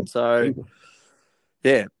 questions, I reckon. So,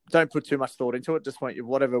 yeah, don't put too much thought into it. Just want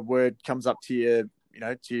whatever word comes up to your,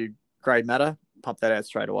 to your grade matter, pump that out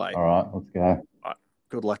straight away. All right, let's go. All right,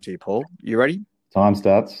 good luck to you, Paul. You ready? Time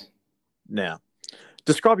starts now.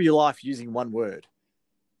 Describe your life using one word.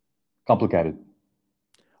 Complicated.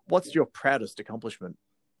 What's your proudest accomplishment?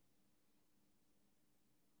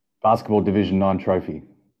 Basketball Division 9 trophy.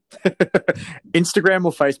 Instagram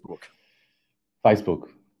or Facebook? Facebook.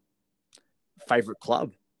 Favorite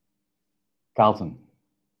club? Carlton.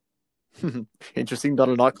 Interesting, not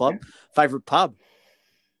a nightclub. Favorite pub?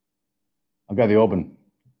 I'll go the Auburn.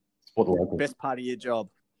 Support the local. Best part of your job?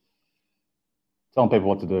 Telling people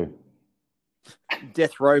what to do.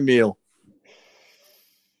 Death row meal?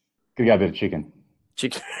 Could go a bit of chicken.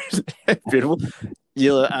 Chicken. Beautiful.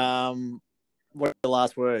 What are the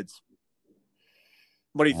last words?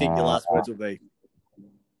 What do you think your last words will be?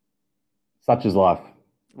 Such is life.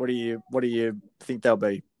 What do you think they'll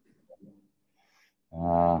be?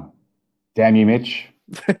 Damn you, Mitch.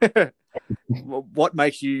 What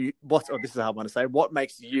makes you? This is a hard one to say. What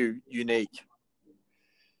makes you unique?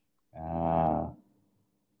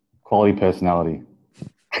 Quality personality.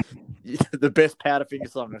 The best Powderfinger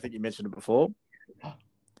song. I think you mentioned it before.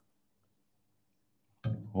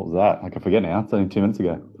 What was that? I can forget now. It's only 2 minutes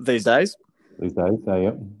ago. These days.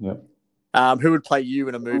 Yep. Who would play you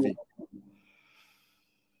in a movie?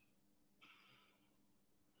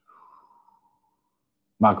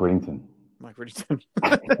 Mark Reddington.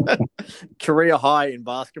 Career high in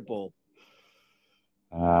basketball.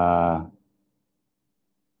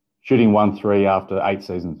 Shooting 1-3 after 8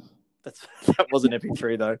 seasons. That was an epic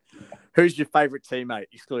 3 though. Who's your favourite teammate,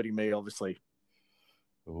 excluding me, obviously?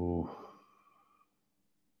 Ooh.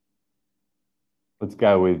 Let's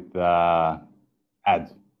go with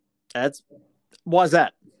Ads. Ads? Why is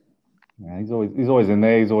that? Yeah, he's always in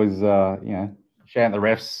there. He's always shouting at the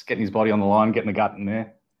refs, getting his body on the line, getting the gut in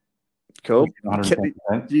there. Cool.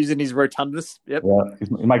 Using his rotundness. Yep. Yeah,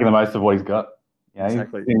 he's making the most of what he's got. Yeah,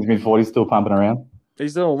 exactly. He's in his mid-40s, still pumping around.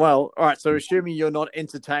 He's doing well. All right, so assuming you're not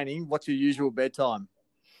entertaining, what's your usual bedtime?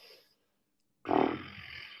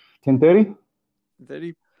 10:30.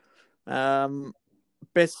 10:30.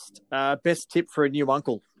 Best tip for a new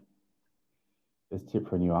uncle. Best tip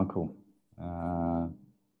for a new uncle.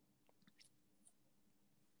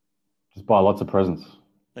 Just buy lots of presents.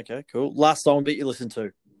 Okay, cool. Last song that you listen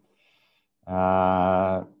to?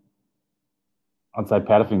 I'd say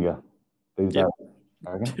Powderfinger. These days.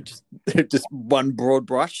 just one broad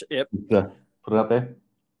brush. Yep. Put it up there.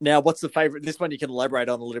 Now, what's the favourite? This one you can elaborate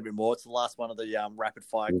on a little bit more. It's the last one of the rapid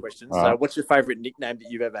fire questions. Right. So, what's your favourite nickname that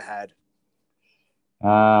you've ever had?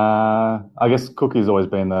 I guess Cookie's always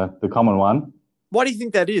been the common one. Why do you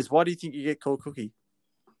think that is? Why do you think you get called Cookie?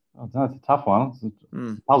 I don't know, it's a tough one.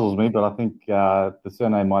 It puzzles me, but I think the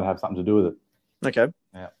surname might have something to do with it. Okay.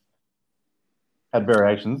 Yeah. Had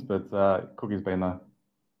variations, but Cookie's been the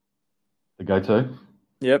go-to.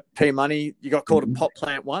 Yep. P Money. You got called a pot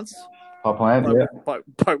plant once. Pot plant, yeah.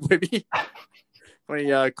 By Webby. when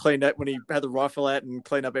he cleaned up, when he had the rifle out and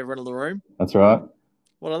cleaned up everyone in the room. That's right.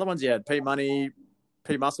 What other ones you had? P Money,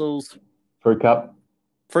 P Muscles. Fruit Cup.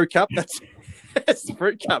 Fruit Cup. That's the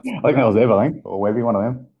Fruit Cup. I think that was Eve, or Webby, one of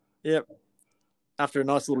them. Yep. After a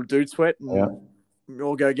nice little dude sweat, and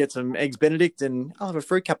we'll go get some eggs Benedict, and I'll have a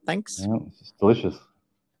Fruit Cup, thanks. Yeah, it's just delicious.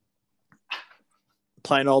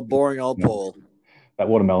 Plain old, boring old Paul. That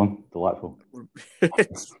watermelon, delightful.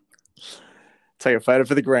 Take a photo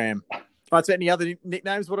for the gram. All right, so any other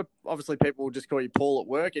nicknames? Obviously people will just call you Paul at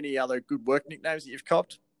work. Any other good work nicknames that you've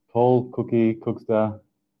copped? Paul, Cookie, Cookster,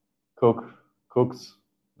 Cook, Cooks.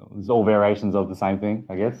 There's all variations of the same thing,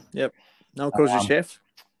 I guess. Yep. No one calls you chef.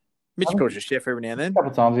 Mitch calls you chef every now and then. A couple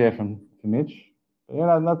of times, yeah, from Mitch.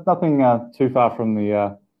 But, nothing too far from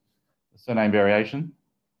the surname variation.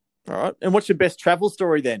 All right. And what's your best travel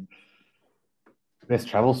story then? Best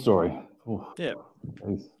travel story. Ooh, yeah.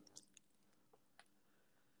 Geez.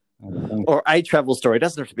 Or a travel story. It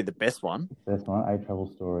doesn't have to be the best one. Best one, a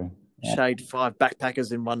travel story. Yeah. Shade 5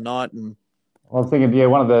 backpackers in one night. And I was thinking,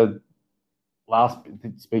 one of the last,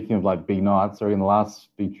 speaking of like big nights, in the last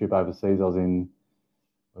big trip overseas, I was in,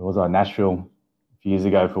 where was I, Nashville a few years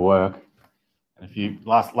ago for work. And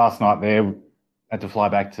last night there, had to fly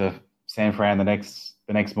back to San Fran the next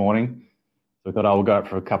morning. So we thought I would go out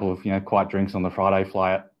for a couple of quiet drinks on the Friday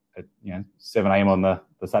flight at 7 a.m. on the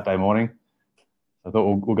Saturday morning. So I thought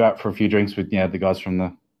we'll go out for a few drinks with the guys from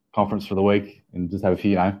the conference for the week and just have a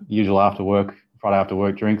few usual Friday after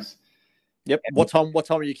work drinks. Yep. And what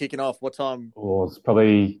time are you kicking off? What time? Well,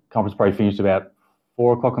 conference probably finished about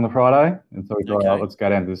 4 o'clock on the Friday, and so we thought, let's go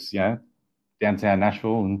down to this downtown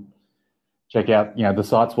Nashville and check out the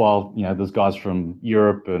sites while there's guys from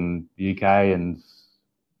Europe and the UK and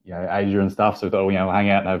Asia and stuff. So we thought we'll hang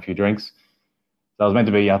out and have a few drinks. So it was meant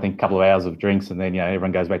to be I think a couple of hours of drinks, and then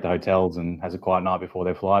everyone goes back to hotels and has a quiet night before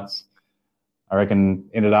their flights. I reckon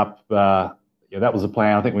ended up that was the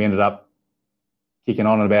plan. I think we ended up kicking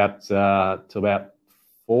on at till about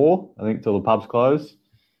 4. I think till the pubs closed.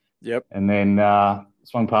 Yep. And then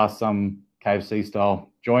swung past some KFC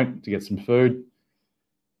style joint to get some food.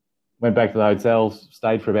 Went back to the hotel,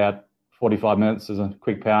 stayed for about 45 minutes as a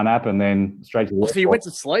quick power nap, and then straight to the So you went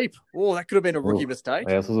to sleep? Oh, that could have been a rookie mistake.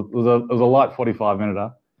 Yeah, so it was a light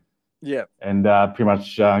 45-minute. Yeah. And pretty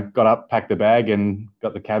much got up, packed the bag, and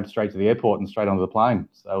got the cab straight to the airport and straight onto the plane.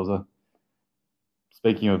 So that was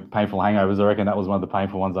speaking of painful hangovers, I reckon that was one of the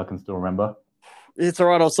painful ones I can still remember. It's all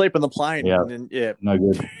right. I'll sleep on the plane. Yeah. And then, no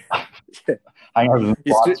good. Hangovers and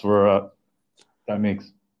flights don't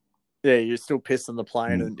mix. Yeah, you're still pissed on the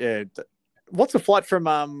plane. And what's the flight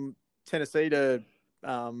from Tennessee to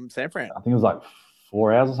San Fran? I think it was like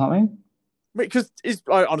 4 hours or something. Because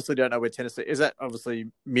I honestly don't know where Tennessee is. That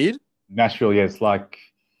obviously mid? Nashville, yeah, it's like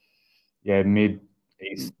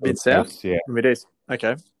mid-east. Mid-south? Yeah. Mid-east.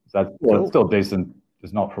 Okay. So it's still decent.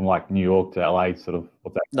 It's not from like New York to LA, sort of,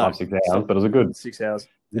 5-6 hours, but it was a good 6 hours.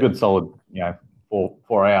 A good solid,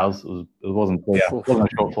 4 hours. It wasn't a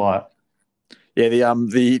short flight. Yeah,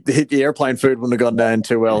 the airplane food wouldn't have gone down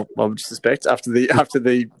too well, I would suspect, after the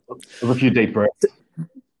There was a few deep breaths.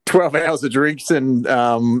 12 hours of drinks and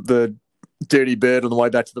the dirty bird on the way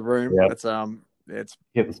back to the room. Yep. It's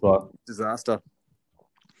hit the spot. Disaster.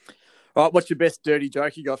 All right, what's your best dirty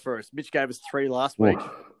joke you got for us? Mitch gave us 3 last week.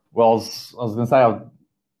 Well, I was going to say,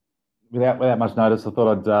 without much notice, I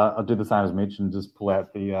thought I'd do the same as Mitch and just pull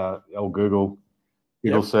out the old Google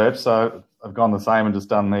search. So I've gone the same and just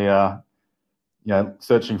done the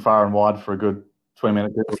searching far and wide for a good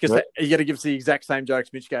 20-minute. You got to give us the exact same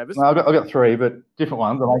jokes Mitch gave us. No, I've got 3, but different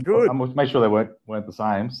ones. Good. I make sure they weren't the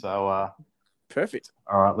same. So perfect.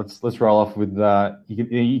 All right, let's roll off with.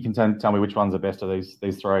 You can tell me which one's the best of these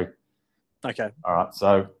 3. Okay. All right.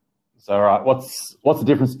 So all right. What's the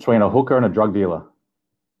difference between a hooker and a drug dealer?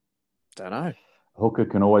 Don't know. A hooker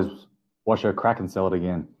can always wash her crack and sell it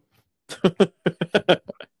again.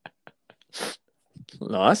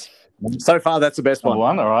 Nice. So far, that's the best Number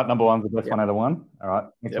one. All right. Number 1's the best one out of 1. All right.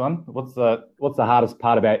 Next one. What's the hardest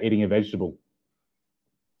part about eating a vegetable?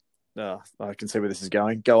 Oh, I can see where this is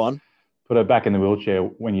going. Go on. Put her back in the wheelchair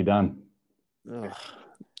when you're done. Oh.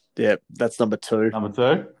 Yeah, that's number 2. Number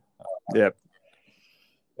 2? Yep.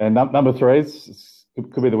 And number 3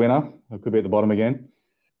 could be the winner. It could be at the bottom again.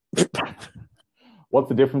 What's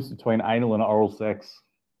the difference between anal and oral sex?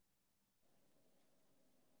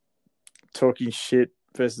 Talking shit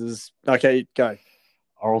versus... Okay, go.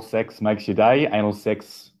 Oral sex makes your day. Anal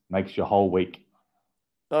sex makes your whole week.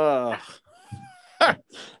 Oh. All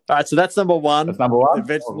right, so that's number 1. That's number 1. The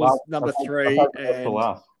vegetables, number 3. That's the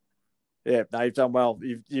last. Yeah, no, you've done well.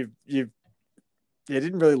 You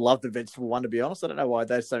didn't really love the vegetable one, to be honest. I don't know why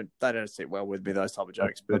they don't sit well with me, those type of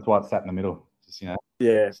jokes. But that's why it sat in the middle. Just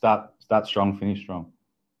yeah, start strong, finish strong.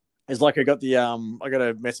 It's like I got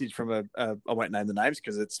a message from I won't name the names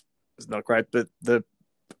because it's not great, but the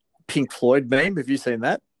Pink Floyd meme. Have you seen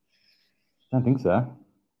that? I don't think so.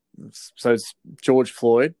 So it's George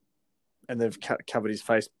Floyd, and they've covered his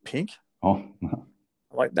face pink. Oh, no.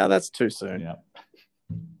 Like, no, that's too soon. Yeah.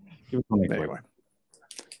 Give it till next week. Anyway,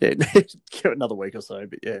 yeah, give it another week or so.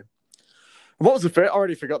 But yeah, what was the first? I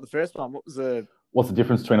already forgot the first one. What was the? What's the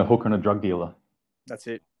difference between a hooker and a drug dealer? That's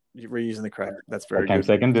it. You're reusing the crack. That's very That came good.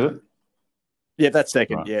 second, did it? Yeah, that's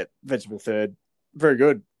second. Right. Yeah, vegetable third. Very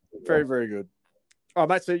good. Very, very good. All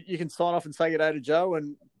right, mate. So you can sign off and say good day to Joe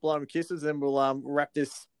and blow him kisses, and we'll wrap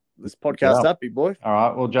this podcast up, big boy. All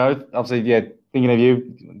right. Well, Joe, obviously, yeah, thinking of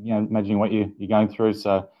you, imagining what you're going through.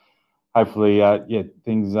 So hopefully,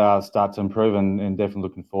 things start to improve, and definitely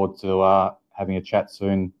looking forward to having a chat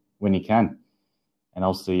soon when you can. And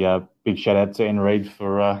obviously, big shout out to Ian Reid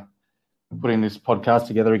for putting this podcast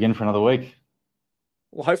together again for another week.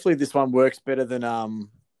 Well, hopefully this one works better than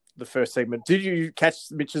the first segment. Did you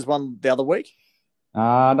catch Mitch's one the other week? No,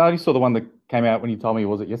 I just saw the one that came out when you told me,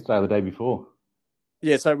 was it yesterday or the day before?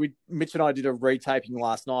 Yeah, so Mitch and I did a retaping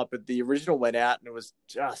last night, but the original went out and it was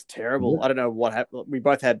just terrible. Yeah. I don't know what happened. We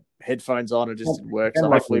both had headphones on, it just didn't work. So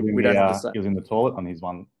Like hopefully we don't have the same. He was in the toilet on his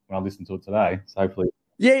one when I listened to it today. So hopefully,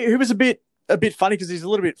 Yeah, it was a bit funny because he's a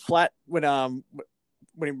little bit flat when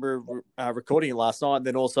we were recording it last night, and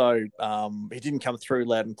then also he didn't come through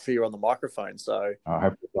loud and clear on the microphone. So I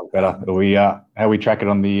hope it's got better. Are we how we track it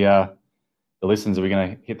on the listens? Are we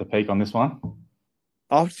going to hit the peak on this one?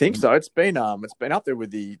 I think so. It's been up there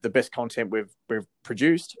with the best content we've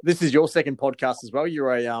produced. This is your second podcast as well.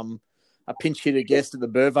 You're a pinch hitter guest at the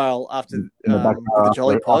Burvale after the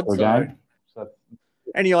Jolly Pod. So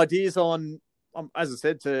any ideas on? As I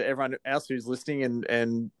said to everyone else who's listening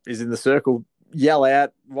and is in the circle, yell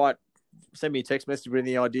out, send me a text message with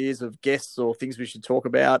any ideas of guests or things we should talk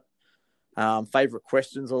about, favorite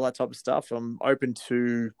questions, all that type of stuff. I'm open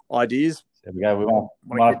to ideas. There we go.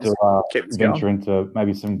 We might have to venture into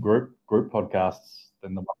maybe some group podcasts.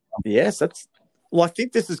 Yes, I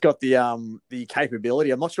think this has got the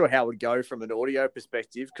capability. I'm not sure how it would go from an audio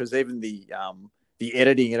perspective because even the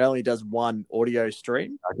editing, it only does one audio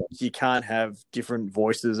stream. Okay. So you can't have different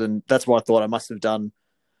voices, and that's what I thought I must have done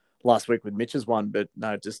last week with Mitch's one, but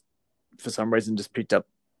no, just for some reason just picked up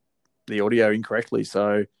the audio incorrectly.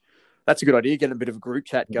 So that's a good idea. Getting a bit of a group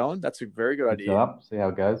chat going. That's a very good idea. See how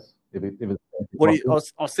it goes. I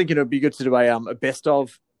was thinking it would be good to do a best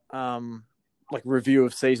of like review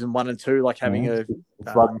of season 1 and 2, like having a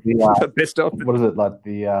best of. What is it like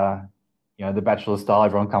the Bachelor style?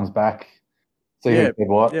 Everyone comes back. See who did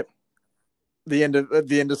what. Yep. The end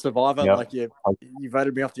of Survivor, like you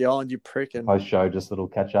voted me off the island, you prick, and post show, just a little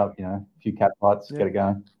catch up, a few cat fights, get it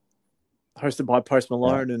going. Hosted by Post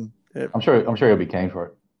Malone, and I'm sure he'll be keen for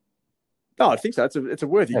it. No, I think so. It's a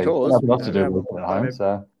worthy cause. Nothing else to do at home,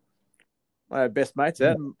 so my best mates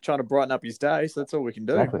out and trying to brighten up his day, so that's all we can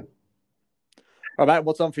do. Exactly. All right, mate,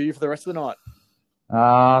 what's on for you for the rest of the night?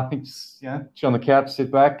 I think chill on the couch,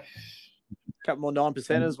 sit back. Couple more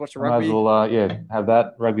 9%ers, watch the rugby. Might as well, have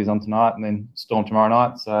that. Rugby's on tonight and then Storm tomorrow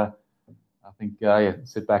night. So I think,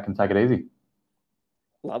 sit back and take it easy.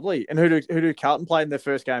 Lovely. And who do Carlton play in their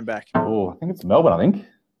first game back? Oh, I think it's Melbourne, I think.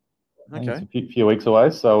 Okay. It's a few weeks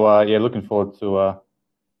away. So, looking forward to,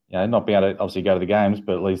 not being able to obviously go to the games,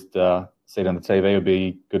 but at least see it on the TV would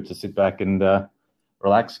be good to sit back and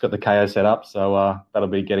relax. Got the KO set up. So that'll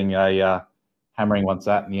be getting a hammering once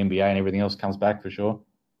that and the NBA and everything else comes back for sure.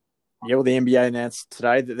 Yeah, well, the NBA announced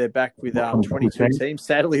today that they're back with 22 teams.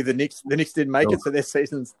 Sadly, the Knicks didn't make it, so their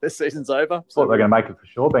season's over. So they're going to make it for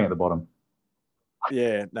sure, being at the bottom.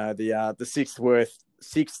 Yeah, no, the sixth worst.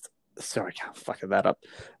 Sorry, can't fucking that up.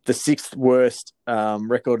 The sixth worst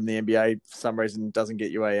record in the NBA for some reason doesn't get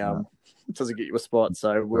you a spot.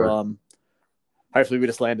 So we'll hopefully we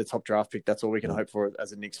just land a top draft pick. That's all we can hope for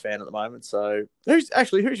as a Knicks fan at the moment. So who's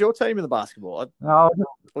your team in the basketball?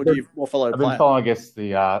 Or do you more follow? I've been following, I guess,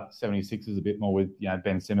 the 76ers a bit more with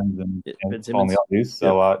Ben Simmons and Ben Simmons. Following the others.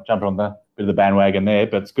 So jumping on the bit of the bandwagon there.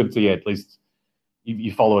 But it's good to at least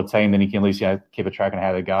you follow a team, then you can at least keep a track on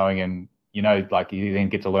how they're going, and you then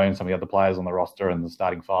get to learn some of the other players on the roster and the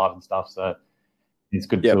starting five and stuff. So it's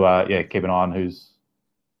good to keep an eye on who's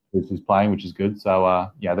playing, which is good. So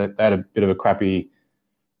they had a bit of a crappy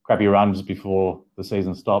run just before the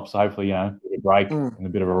season stopped. So hopefully, a break and a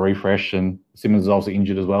bit of a refresh. And Simmons is also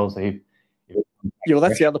injured as well. So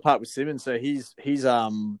that's the other part with Simmons. So he's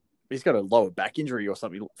got a lower back injury or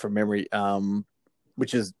something from memory,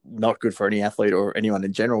 which is not good for any athlete or anyone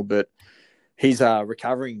in general. But he's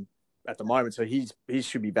recovering at the moment, so he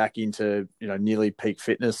should be back into nearly peak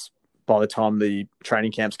fitness by the time the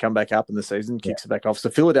training camps come back up and the season kicks back off. So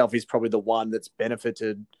Philadelphia's probably the one that's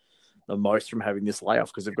benefited the most from having this layoff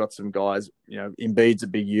because they've got some guys. Embiid's a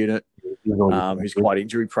big unit, who's quite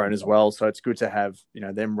injury prone as well. So it's good to have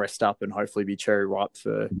them rest up and hopefully be cherry ripe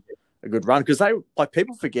for a good run because they like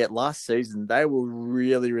people forget last season they were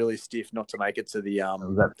really really stiff not to make it to the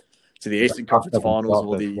Eastern Conference Finals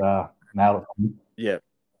or the nailed it. Yeah.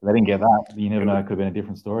 They didn't get that. You never know; it could have been a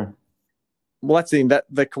different story. Well, that's the thing. That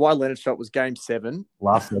the Kawhi Leonard shot was Game 7,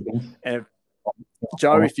 last second. And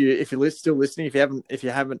Joe, if you're still listening, if you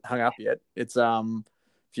haven't hung up yet, it's if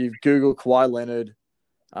you Google Kawhi Leonard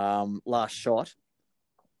last shot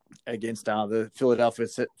against the Philadelphia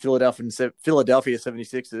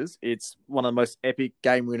 76ers, it's one of the most epic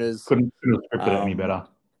game winners. Couldn't have scripted it any better.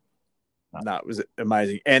 No, it was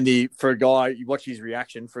amazing. And for a guy, you watch his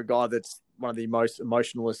reaction, for a guy that's one of the most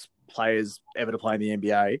emotionalist players ever to play in the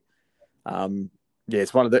NBA.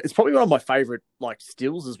 It's probably one of my favorite like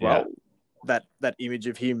stills as well. Yeah. That image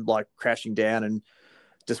of him like crashing down and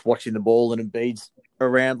just watching the ball and Embiid's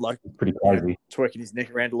around like pretty crazy, twerking his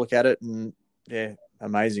neck around to look at it, and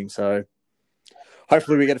amazing. So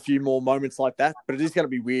hopefully we get a few more moments like that, but it is going to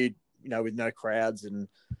be weird, with no crowds and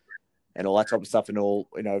all that type of stuff and all.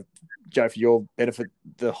 Joe, for your benefit,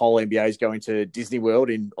 the whole NBA is going to Disney World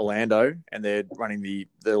in Orlando, and they're running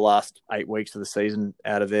the last 8 weeks of the season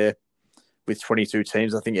out of there with 22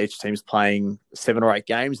 teams. I think each team's playing 7 or 8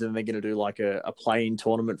 games, and then they're going to do like a play-in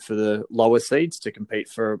tournament for the lower seeds to compete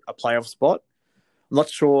for a playoff spot. I'm not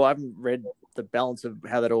sure. I haven't read the balance of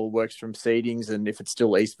how that all works from seedings and if it's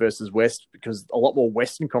still East versus West, because a lot more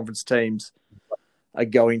Western Conference teams are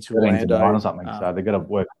going to Orlando or something. So they've got to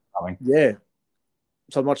work something. Yeah.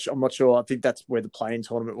 So I'm not sure. I think that's where the play-in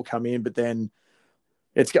tournament will come in, but then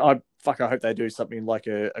I hope they do something like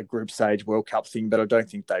a group stage World Cup thing, but I don't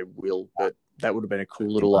think they will. But that would have been a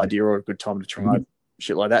cool little idea or a good time to try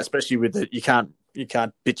shit like that, especially with you can't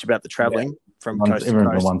bitch about the traveling from coast to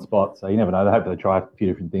everyone's coast. in one spot, so you never know. They hope they try a few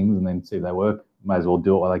different things and then see if they work. May as well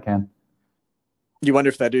do it while they can. You wonder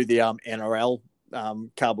if they do the NRL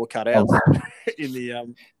cardboard cutouts in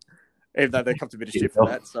the even though they copped a bit of shit for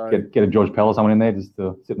that. So get a George Pell or someone in there just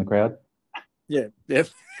to sit in the crowd. Yeah. You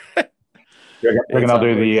reckon they'll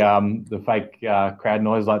do the fake crowd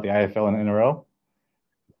noise like the AFL and NRL?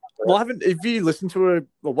 Well, have you listened to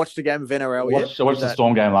or watched a game of NRL yet? I watched the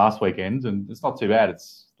Storm game last weekend, and it's not too bad.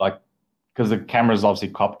 It's like because the camera's obviously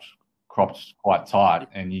cropped quite tight,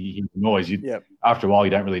 and you hear the noise. After a while,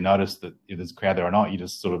 you don't really notice that if there's a crowd there or not. You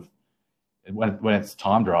just sort of when it's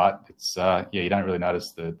timed right, it's you don't really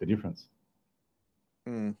notice the difference.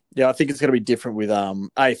 Yeah, I think it's going to be different with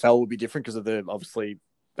AFL will be different because of obviously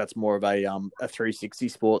that's more of a 360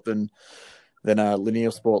 sport than a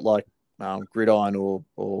linear sport like gridiron or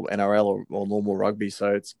NRL or normal rugby.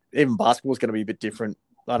 So it's even basketball is going to be a bit different.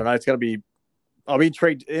 I don't know. It's going to be. I'll be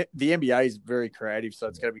intrigued. The NBA is very creative, so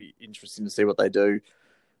it's going to be interesting to see what they do,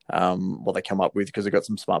 what they come up with because they've got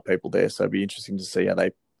some smart people there. So it'll be interesting to see how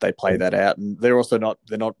they play that out. And they're also not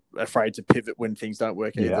afraid to pivot when things don't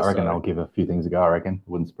work. Yeah, either, I reckon they'll give a few things a go. I reckon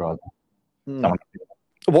wouldn't surprise me.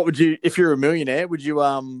 What would you, if you're a millionaire, would you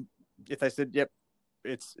if they said, yep,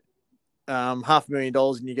 it's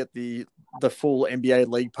 $500,000 and you get the full NBA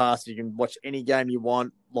league pass, you can watch any game you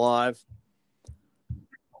want live,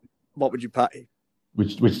 what would you pay?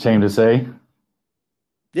 Which team to see?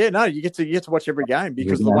 Yeah, no, you get to watch every game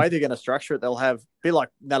because the way they're going to structure it, they'll be like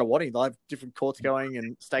Nunawading, they'll have different courts going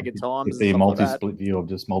and staggered times. It'll be a multi-split view of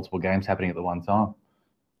just multiple games happening at the one time.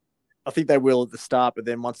 I think they will at the start, but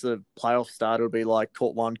then once the playoffs start, it'll be like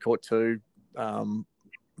court 1, court 2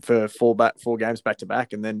 for four games back to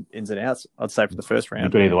back, and then ins and outs. I'd say for the first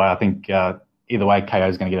round. But either way, I think either way, KO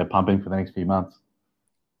is going to get a pumping for the next few months.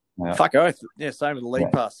 Yeah. Fuck oath. Yeah, same with the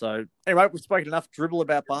league pass. So anyway, we've spoken enough dribble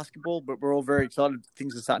about basketball, but we're all very excited.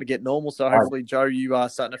 Things are starting to get normal. So hopefully, Joe, you are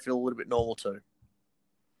starting to feel a little bit normal too.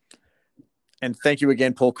 And thank you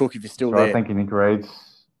again, Paul Cook, if you're still there. Thank you, Nick Reeds.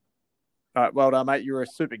 All right, well done, mate. You're a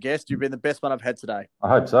super guest. You've been the best one I've had today. I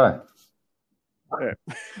hope so. Yeah.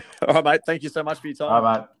 All right, mate. Thank you so much for your time. All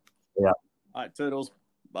right, mate. Yeah. All right, Turtles.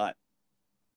 Bye.